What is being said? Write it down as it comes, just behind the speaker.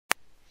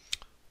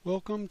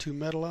Welcome to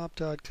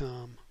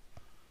MetalOpt.com.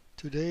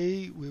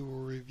 Today we will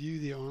review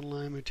the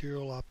online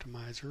material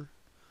optimizer.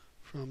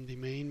 From the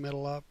main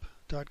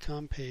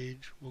MetalOpt.com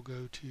page, we'll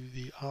go to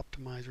the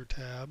Optimizer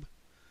tab.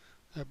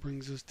 That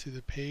brings us to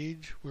the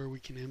page where we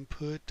can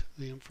input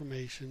the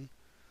information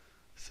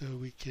so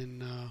we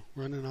can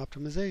run an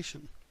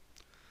optimization.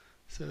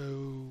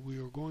 So we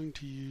are going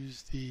to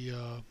use the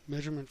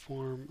measurement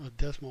form of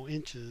decimal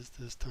inches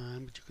this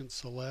time, but you can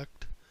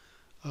select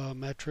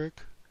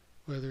metric,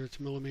 whether it's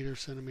millimeters,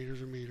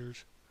 centimeters, or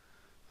meters,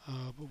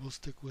 but we'll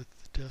stick with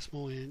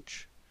decimal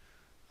inch.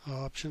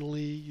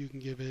 Optionally, you can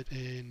give it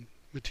a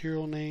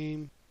material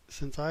name.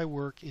 Since I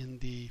work in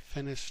the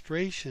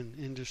fenestration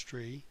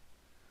industry,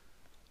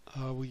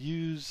 we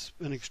use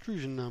an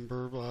extrusion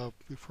number.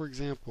 For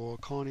example, a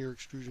Connier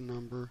extrusion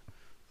number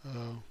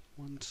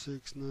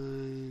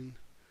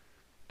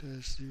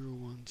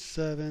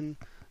 169-017.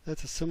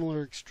 That's a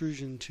similar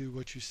extrusion to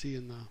what you see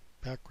in the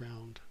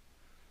background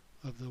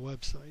of the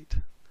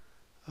website.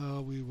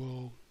 We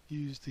will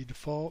use the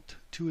default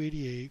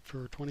 288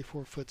 for a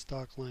 24-foot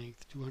stock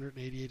length,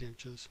 288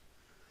 inches.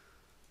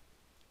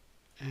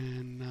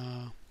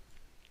 And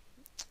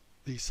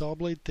the saw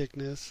blade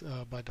thickness,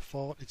 by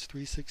default, it's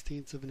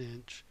 3/16 of an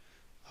inch,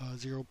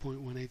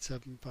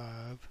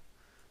 0.1875.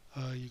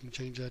 You can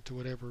change that to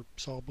whatever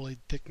saw blade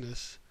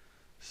thickness.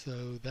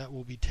 So that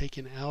will be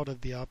taken out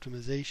of the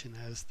optimization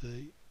as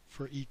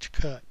for each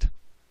cut.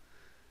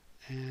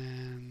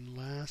 And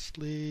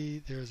lastly,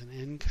 there's an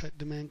end cut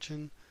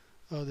dimension.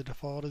 The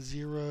default is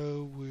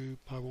 0.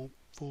 I won't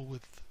fool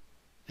with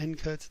end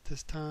cuts at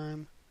this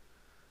time.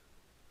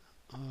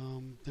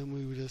 Then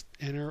we would just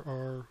enter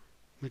our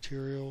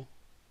material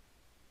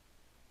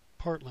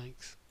part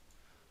lengths.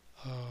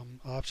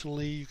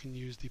 Optionally, you can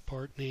use the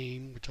part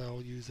name, which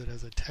I'll use it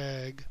as a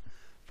tag.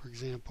 For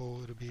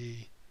example, it'll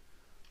be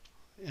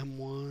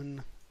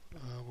M1.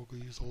 We'll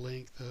use a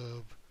length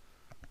of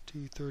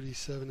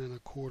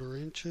 237¼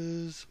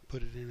 inches.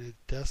 Put it in a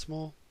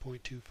decimal,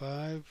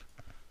 0.25.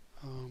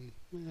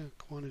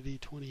 Quantity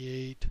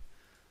 28.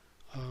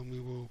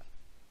 We will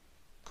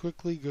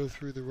quickly go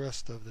through the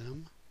rest of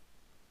them.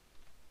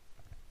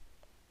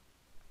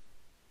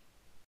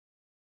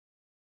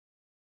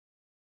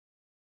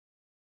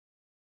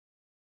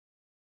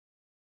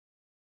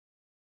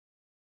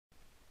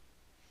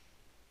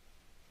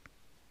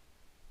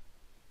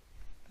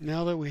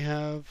 Now that we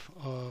have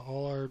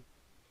all our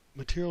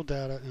material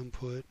data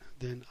input,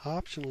 then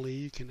optionally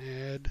you can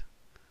add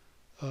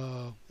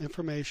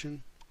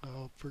information.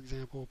 For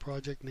example,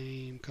 project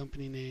name,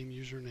 company name,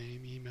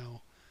 username,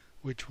 email,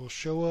 which will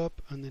show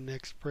up on the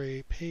next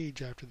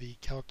page after the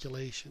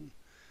calculation.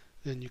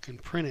 Then you can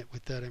print it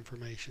with that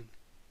information.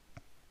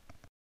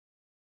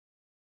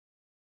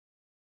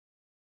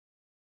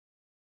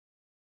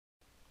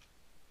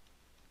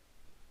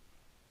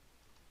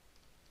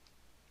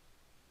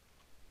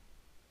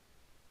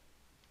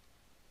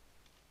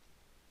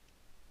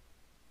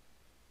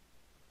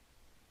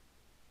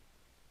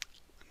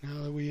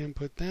 Now that we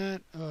input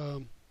that,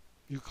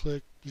 you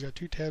got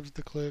two tabs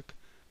to click: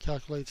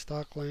 calculate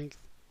stock length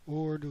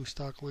or do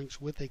stock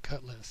lengths with a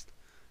cut list.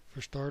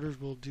 For starters,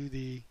 we'll do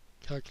the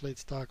calculate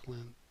stock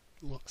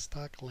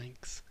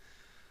lengths.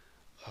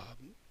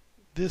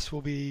 This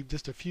will be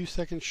just a few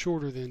seconds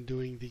shorter than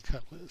doing the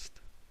cut list.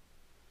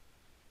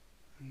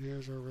 And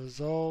there's our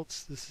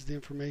results. This is the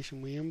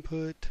information we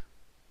input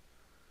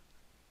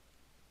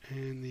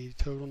and the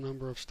total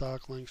number of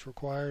stock lengths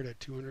required at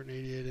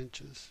 288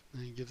 inches.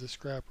 And it gives a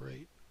scrap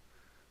rate.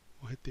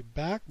 We'll hit the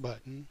back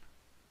button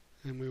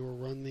and we will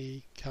run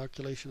the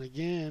calculation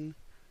again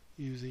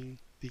using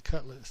the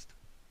cut list.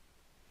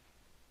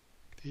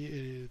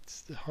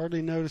 It's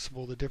hardly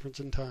noticeable, the difference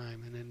in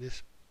time, and then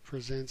this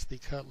presents the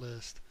cut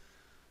list.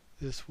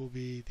 This will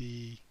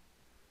be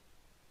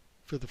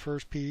for the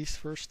first piece,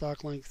 first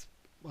stock length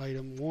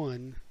item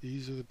 1,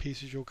 these are the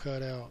pieces you'll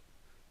cut out.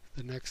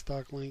 The next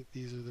stock length,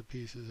 these are the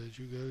pieces. As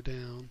you go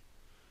down,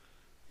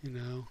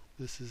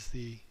 this is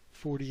the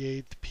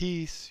 48th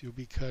piece. You'll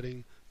be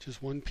cutting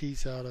just one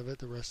piece out of it,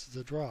 the rest is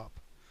a drop.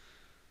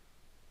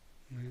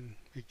 And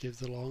it gives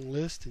the long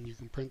list, and you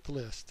can print the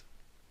list.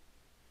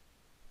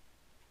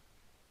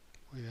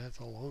 Boy, that's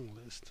a long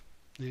list.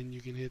 Then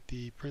you can hit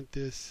the print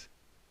this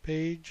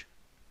page,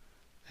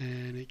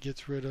 and it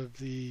gets rid of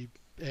the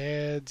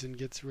ads and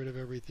gets rid of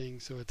everything,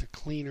 so it's a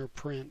cleaner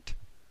print.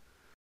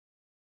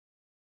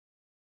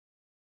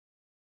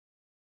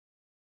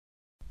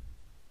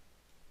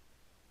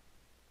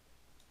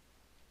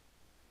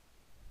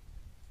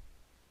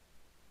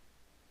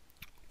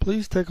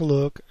 Please take a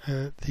look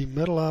at the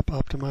MetalOpt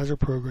Optimizer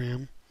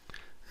program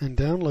and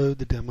download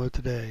the demo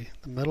today.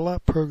 The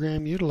MetalOpt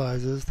program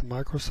utilizes the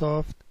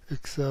Microsoft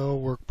Excel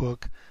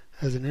workbook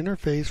as an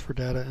interface for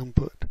data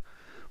input.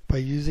 By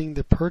using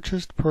the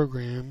purchased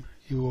program,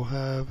 you will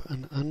have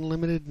an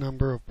unlimited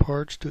number of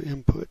parts to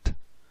input.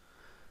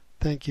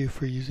 Thank you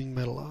for using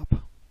MetalOpt.